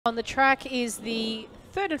On the track is the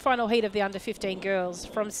third and final heat of the under-15 girls.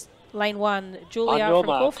 From lane 1, Julia from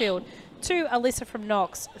Caulfield. 2, Alyssa from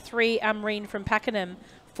Knox. 3, Amreen from Pakenham.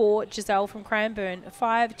 4, Giselle from Cranbourne.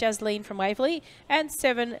 5, Jasleen from Waverley. And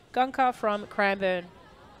 7, Gunka from Cranbourne.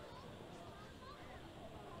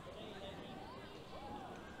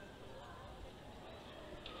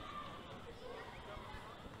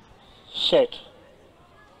 Set.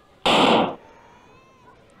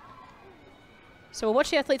 So we'll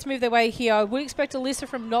watch the athletes move their way here. I would expect Alyssa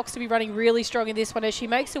from Knox to be running really strong in this one as she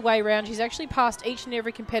makes her way around. She's actually passed each and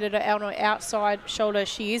every competitor out on her outside shoulder.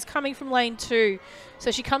 She is coming from lane 2.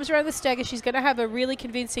 So she comes around the stagger. She's going to have a really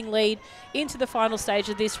convincing lead into the final stage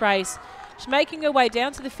of this race. She's making her way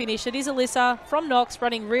down to the finish. It is Alyssa from Knox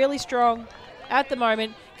running really strong at the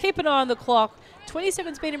moment. Keep an eye on the clock.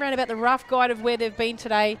 27's been around about the rough guide of where they've been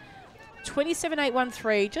today.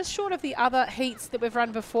 27.813, just short of the other heats that we've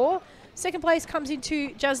run before. Second place comes into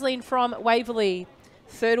Jasleen from Waverley.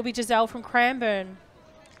 Third will be Giselle from Cranbourne.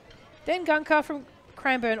 Then Gunka from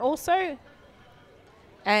Cranbourne also.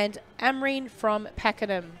 And Amreen from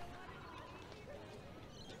Pakenham.